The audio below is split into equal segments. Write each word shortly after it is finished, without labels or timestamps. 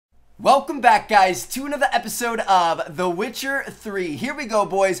Welcome back, guys, to another episode of The Witcher 3. Here we go,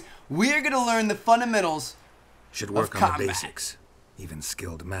 boys. We're going to learn the fundamentals Should work of on combat. the basics. Even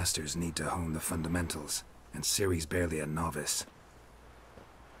skilled masters need to hone the fundamentals, and Ciri's barely a novice.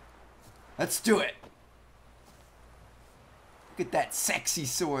 Let's do it. Look at that sexy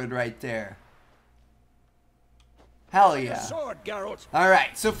sword right there. Hell yeah. Sword, Geralt.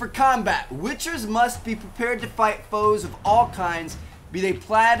 Alright, so for combat, Witchers must be prepared to fight foes of all kinds, be they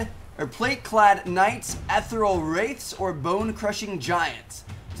plate-clad knights, ethereal wraiths, or bone-crushing giants.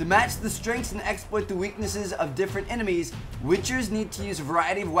 To match the strengths and exploit the weaknesses of different enemies, Witchers need to use a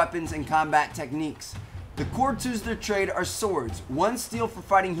variety of weapons and combat techniques. The core tools of their trade are swords, one steel for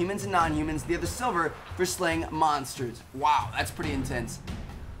fighting humans and non-humans, the other silver for slaying monsters. Wow, that's pretty intense.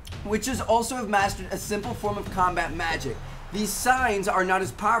 Witchers also have mastered a simple form of combat magic. These signs are not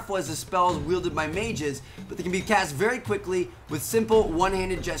as powerful as the spells wielded by mages, but they can be cast very quickly with simple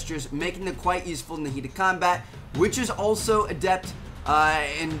one-handed gestures, making them quite useful in the heat of combat. Witchers also adept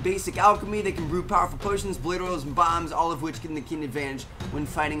in basic alchemy. They can brew powerful potions, blade oils, and bombs, all of which give them the keen advantage when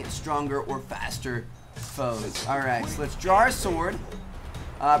fighting stronger or faster foes. Alright, so let's draw our sword.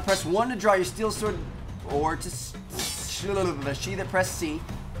 Press 1 to draw your steel sword, or to sheath it, press C.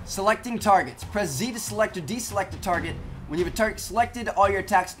 Selecting targets. Press Z to select or deselect a target. When you have a target selected, all your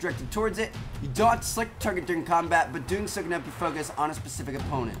attacks are directed towards it. You don't have to select a target during combat, but doing so can help you focus on a specific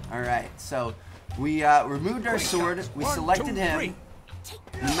opponent. Alright, so we removed our sword, we selected him.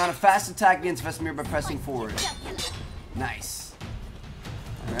 And mount a fast attack against Vesemir by pressing forward. Nice.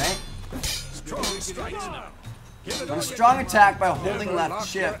 Alright. On a strong attack by holding left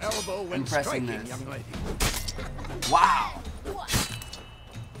shift and pressing this. Wow.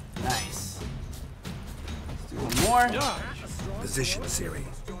 Nice. Let's do one more. Position, Ciri.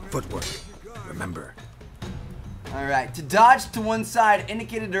 Footwork. Remember. Alright, to dodge to one side,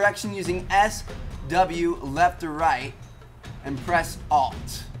 indicate a direction using S, W, left or right, and press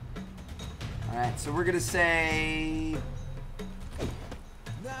Alt. Alright, so we're gonna say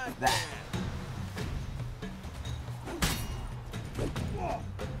that.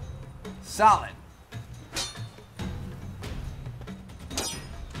 Solid.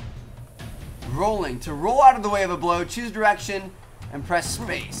 Rolling. To roll out of the way of a blow, choose direction and press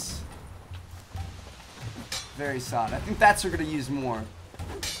space. Very solid. I think that's what we're going to use more.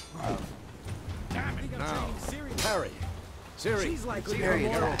 Now, parry. Ciri, She's like Ciri, a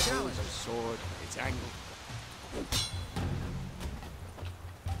yeah. challenge. a sword, it's angled.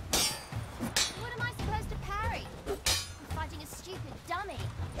 What am I supposed to parry? I'm fighting a stupid dummy.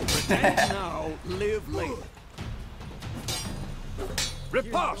 Pretend now, live later.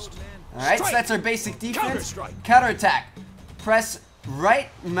 Riposte! Alright, so Strike. that's our basic defense. Counter-strike. Counterattack. Press right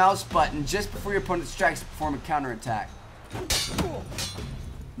mouse button just before your opponent strikes to perform a counterattack.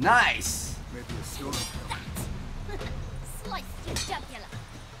 Nice! Slice your jugular.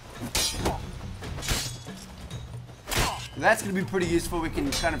 That's going to be pretty useful. We can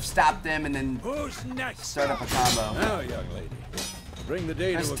kind of stop them and then Who's next? start up a combo. Now, young lady. Bring the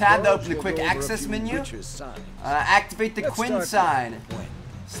day Press to a tab to close. open the We'll quick go over a access few menu. witches' signs. Activate the Let's Quinn start with sign. Quinn.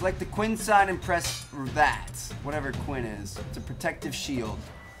 Select the Quinn sign and press that. Whatever Quinn is. It's a protective shield.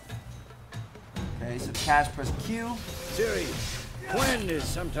 Okay, so cast, press Q. Ciri, Quinn is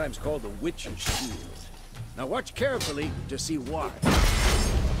sometimes called the Witcher's Shield. Now watch carefully to see why.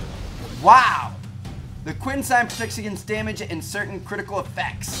 Wow! The Quinn sign protects against damage and certain critical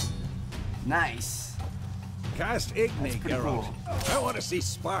effects. Nice. Cast Igni, That's pretty Geralt. cool. I want to see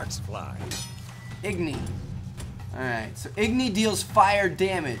sparks fly. Igni. Alright, so Igni deals fire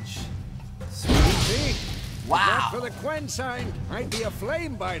damage. Sweet. See? Wow. Not for the Quinn sign, I'd be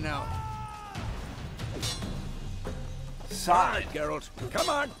aflame by now. All Solid. right, Geralt, come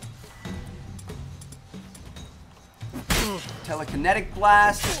on. Telekinetic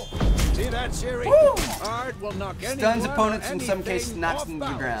blast. See that, Ciri? Woo! Art will knock Stuns anyone or opponents, in some anything cases knocks off them to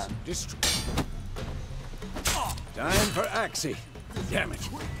the balance. ground. Time for Axie. Damn it.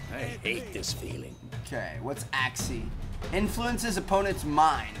 I hate this feeling. Okay, what's Axie? Influences opponents'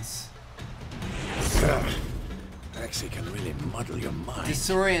 minds. Ugh. Axie can really muddle your mind.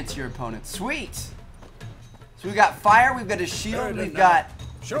 Disorient your opponent. Sweet! So we got fire, we've got a shield, Heard we've enough. got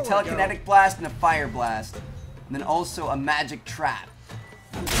Show a her, telekinetic blast and a fire blast. And then also a magic trap.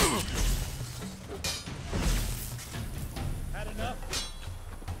 Had enough?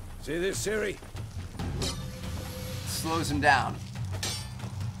 See this, Ciri? Slows him down.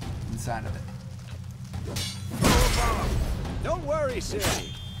 Inside of it. Don't worry, Ciri.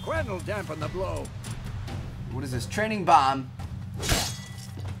 Quen will dampen the blow. What is this? Training bomb.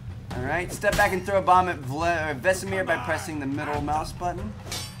 Alright, step back and throw a bomb at Vesemir by pressing the middle mouse button.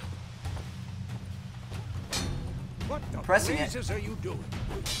 What the pressing it. blazes are you doing?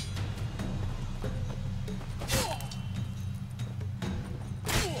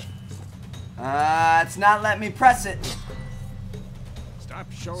 It's not letting me press it. Stop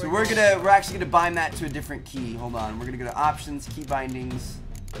showing. So we're actually gonna bind that to a different key. Hold on. We're gonna go to options, key bindings.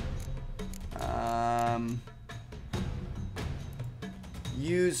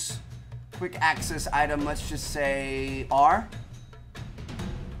 Use quick access item. Let's just say R.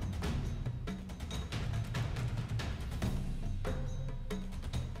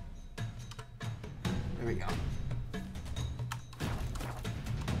 There we go.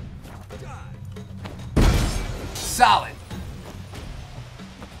 Solid.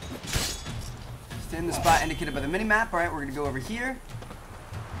 Stay in the spot indicated by the minimap. All right, we're gonna go over here.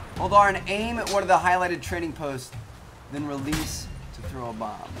 Hold R and aim at one of the highlighted training posts, then release to throw a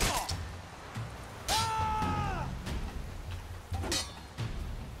bomb.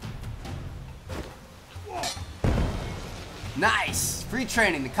 Nice! Free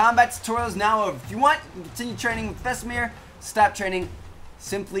training. The combat tutorial is now over. If you want to continue training with Vesemir, stop training.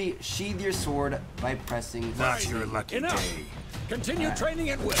 Simply sheathe your sword by pressing Not C. your lucky Enough. day. Continue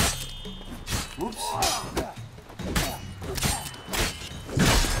training at will. Oops.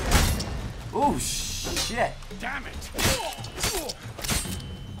 Oh, shit. Damn it.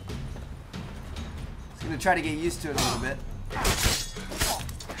 Just gonna try to get used to it a little bit.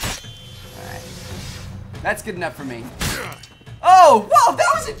 Alright. That's good enough for me. Oh, whoa,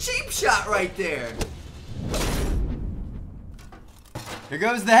 that was a cheap shot right there. Here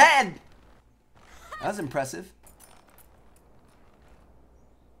goes the head. That was impressive.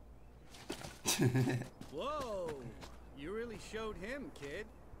 Whoa! You really showed him, kid.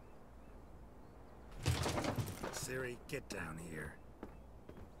 Ciri, get down here.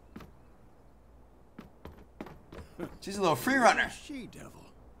 She's a little free runner. She-devil.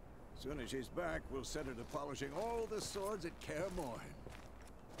 Soon as she's back, we'll set her to polishing all the swords at Kaer Morhen.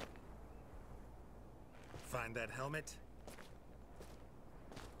 Find that helmet?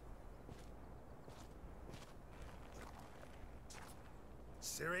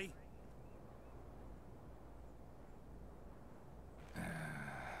 Ciri?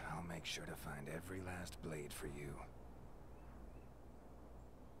 I'll make sure to find every last blade for you.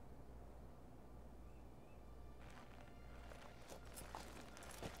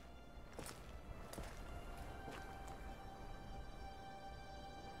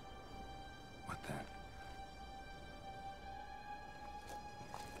 What the?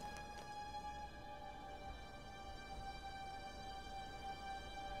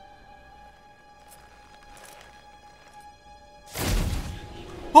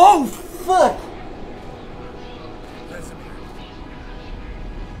 Oh, fuck! Vesemir.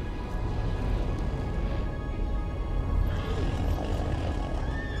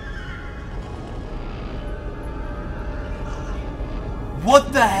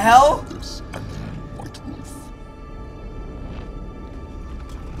 What the hell?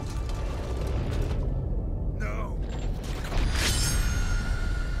 No.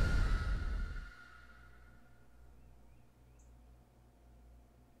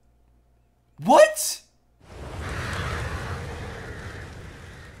 What?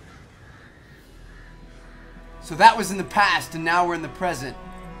 So that was in the past, and now we're in the present.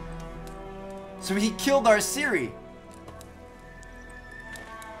 So he killed our Ciri.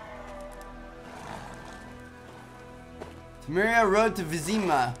 Temeria Road to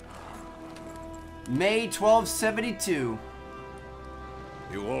Vizima. May 1272.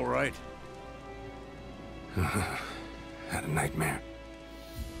 You all right? Had a nightmare.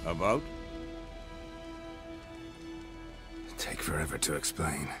 About? Take forever to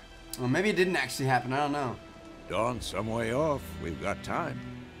explain. Well, maybe it didn't actually happen. I don't know. Dawn's some way off. We've got time.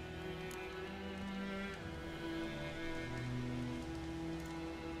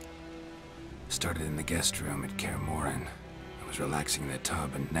 Started in the guest room at Kaer Morhen. I was relaxing in the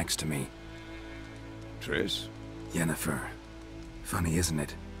tub, and next to me, Triss? Yennefer. Funny, isn't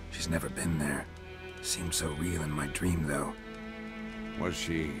it? She's never been there. Seemed so real in my dream, though. Was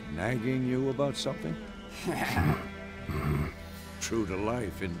she nagging you about something? True to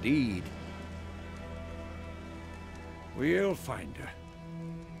life, indeed. We'll find her.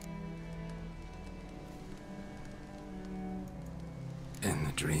 In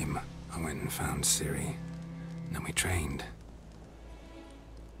the dream, I went and found Ciri. Then we trained.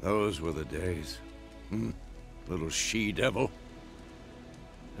 Those were the days. Little she-devil.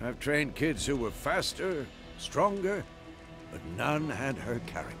 I've trained kids who were faster, stronger, but none had her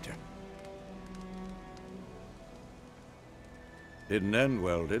character. Didn't end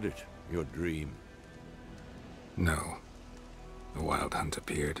well, did it? Your dream? No. The Wild Hunt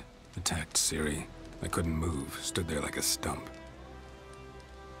appeared, attacked Ciri. I couldn't move, stood there like a stump.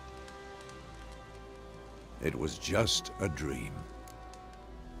 It was just a dream.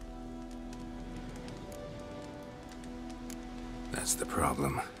 That's the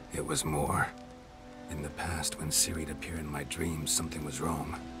problem. It was more. In the past, when Ciri'd appear in my dreams, something was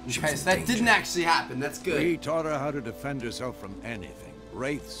wrong. She was Okay, in so that danger. didn't actually happen. That's good. We taught her how to defend herself from anything,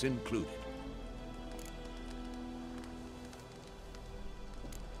 wraiths included.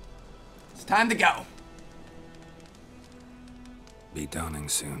 It's time to go. Be dawning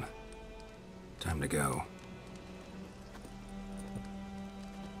soon. Time to go.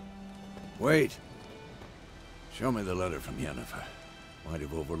 Wait. Show me the letter from Yennefer. Might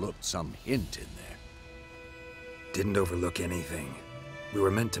have overlooked some hint in there. Didn't overlook anything. We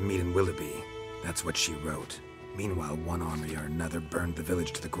were meant to meet in Willoughby. That's what she wrote. Meanwhile, one army or another burned the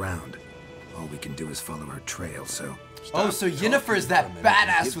village to the ground. All we can do is follow her trail, so... Oh, so Yennefer is that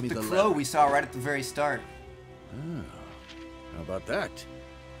badass with the crow we saw right at the very start. Oh, how about that?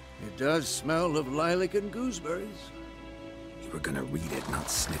 It does smell of lilac and gooseberries. You were gonna read it, not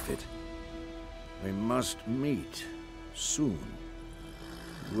sniff it. We must meet soon.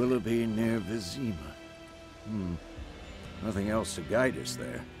 Willoughby near Vizima. Nothing else to guide us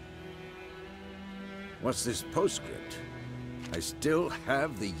there. What's this postscript? I still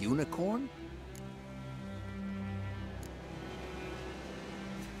have the unicorn?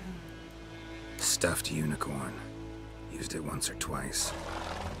 Stuffed unicorn. Used it once or twice.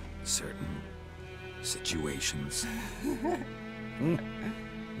 Certain situations.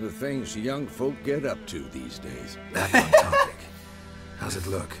 The things young folk get up to these days. Back on topic. How's it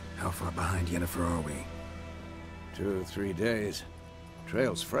look? How far behind Yennefer are we? 2 or 3 days.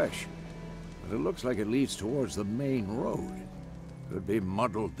 Trail's fresh, but it looks like it leads towards the main road. Could be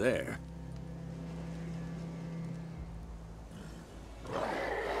muddled there.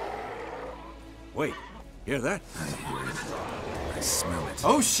 Wait, hear that? I hear it. I smell it.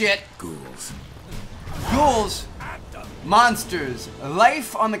 Oh shit! Ghouls. Ghouls! Monsters.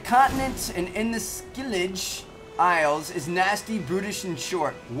 Life on the continent and in the Skillage Isles is nasty, brutish, and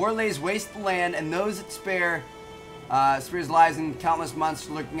short. Warlays waste the land, and those that spares lives in countless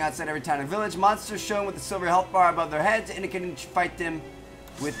monsters lurking outside every town and village. Monsters shown with a silver health bar above their heads, indicating you should fight them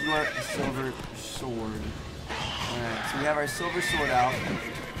with your silver sword. Alright, so we have our silver sword out.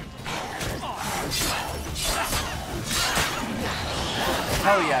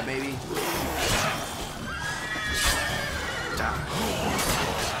 Hell yeah, baby.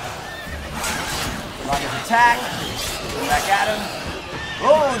 Block his attack. Go back at him.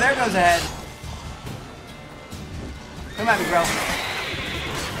 Oh, there goes a head. Come at me, bro.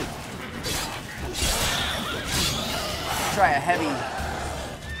 Try a heavy.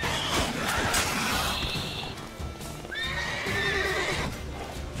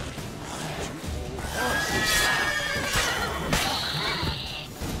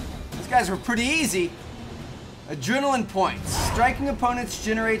 These guys were pretty easy. Adrenaline points. Striking opponents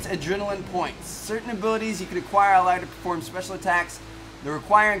generates adrenaline points. Certain abilities you can acquire allow you to perform special attacks that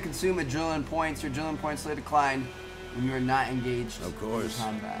require and consume adrenaline points. Your adrenaline points slowly decline when you are not engaged Of course. in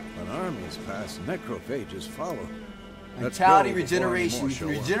combat. When armies pass, necrophages follow. Let's Vitality go before any regeneration. more You can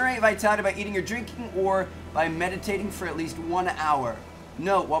show up. regenerate vitality by eating or drinking or by meditating for at least 1 hour.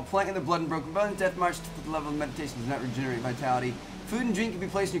 Note, while playing in the Blood and Broken Bones, Death March to the level of meditation does not regenerate vitality. Food and drink can be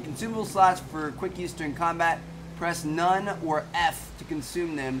placed in your consumable slots for quick use during combat. Press none or F to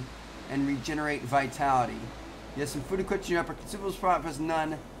consume them and regenerate vitality. You have some food equipped in your upper consumable slot. Press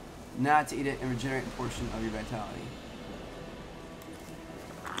none not to eat it and regenerate a portion of your vitality.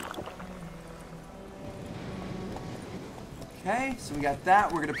 Okay, so we got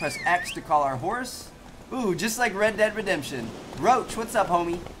that. We're gonna press X to call our horse. Ooh, just like Red Dead Redemption. Roach, what's up,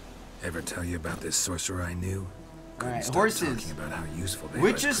 homie? Ever tell you about this sorcerer I knew? Couldn't Alright, stop horses. talking about how useful they are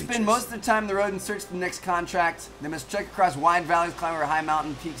as Witchers spend creatures. most of their time on the road in search of the next contract. They must trek across wide valleys, climb over high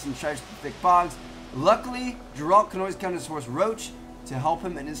mountain peaks, and charge through thick bogs. Luckily, Geralt can always count his horse Roach to help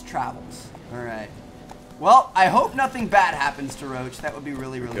him in his travels. Alright. Well, I hope nothing bad happens to Roach. That would be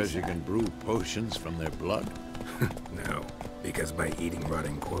really, really Because sad. you can brew potions from their blood. No, because by eating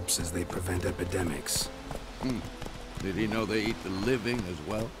rotting corpses, they prevent epidemics. Did he know they eat the living as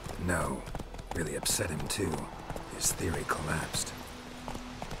well? No, really upset him too. His theory collapsed.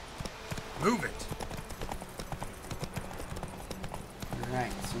 Move it!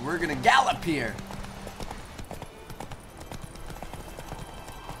 Alright, so we're gonna gallop here.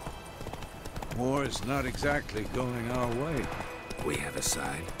 War is not exactly going our way. We have a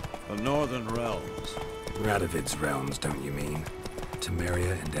side. The Northern Realms. Radovid's realms, don't you mean?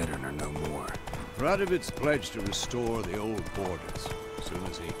 Temeria and Edirn are no more. Radovid's pledged to restore the old borders as soon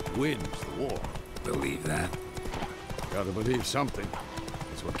as he wins the war. Believe that? Gotta believe something.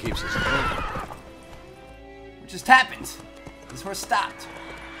 That's what keeps us going. What just happened? This horse stopped.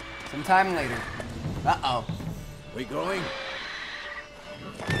 Sometime later. Uh-oh. We going?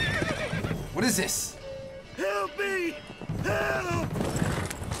 What is this? Help me! Help!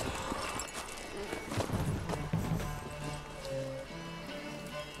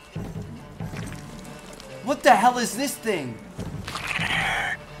 What the hell is this thing?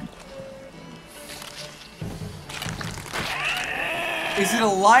 Is it a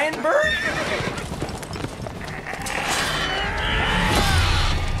lion bird?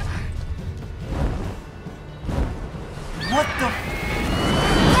 What the?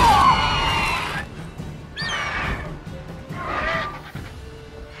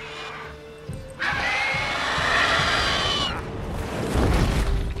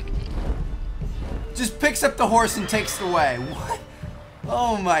 Just picks up the horse and takes it away. What?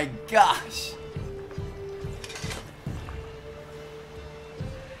 Oh my gosh.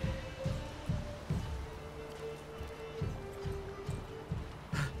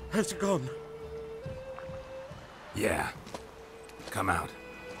 Has it gone? Yeah. Come out.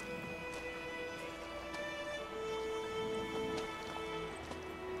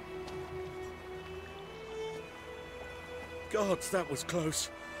 Gods, that was close.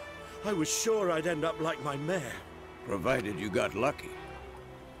 I was sure I'd end up like my mare. Provided you got lucky.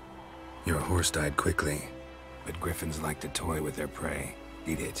 Your horse died quickly, but griffins like to toy with their prey.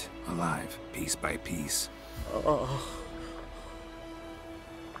 Eat it, alive, piece by piece. Oh.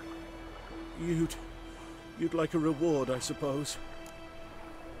 You'd like a reward, I suppose.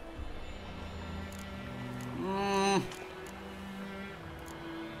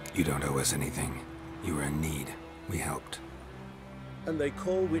 You don't owe us anything. You were in need. We helped. And they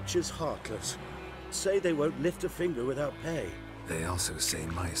call witches heartless. Say they won't lift a finger without pay. They also say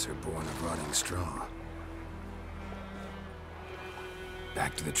mice are born of rotting straw.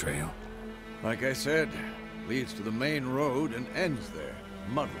 Back to the trail. Like I said, leads to the main road and ends there,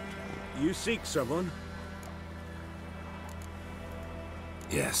 muddled. You seek someone?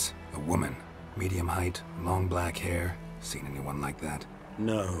 Yes, a woman. Medium height, long black hair. Seen anyone like that?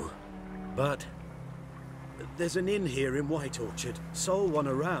 No. But there's an inn here in White Orchard. Sole one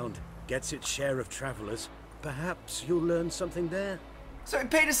around. Gets its share of travelers. Perhaps you'll learn something there? So he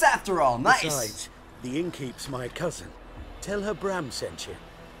paid us after all. Nice. Besides, the innkeep's my cousin. Tell her Bram sent you.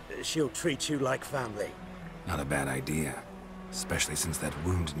 She'll treat you like family. Not a bad idea. Especially since that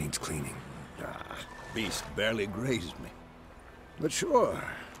wound needs cleaning. Ah, beast barely grazed me. But sure,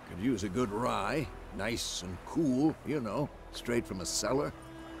 could use a good rye. Nice and cool, you know, straight from a cellar.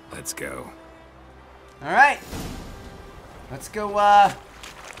 Let's go. All right. Let's go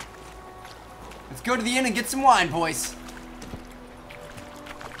to the inn and get some wine, boys.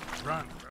 Run.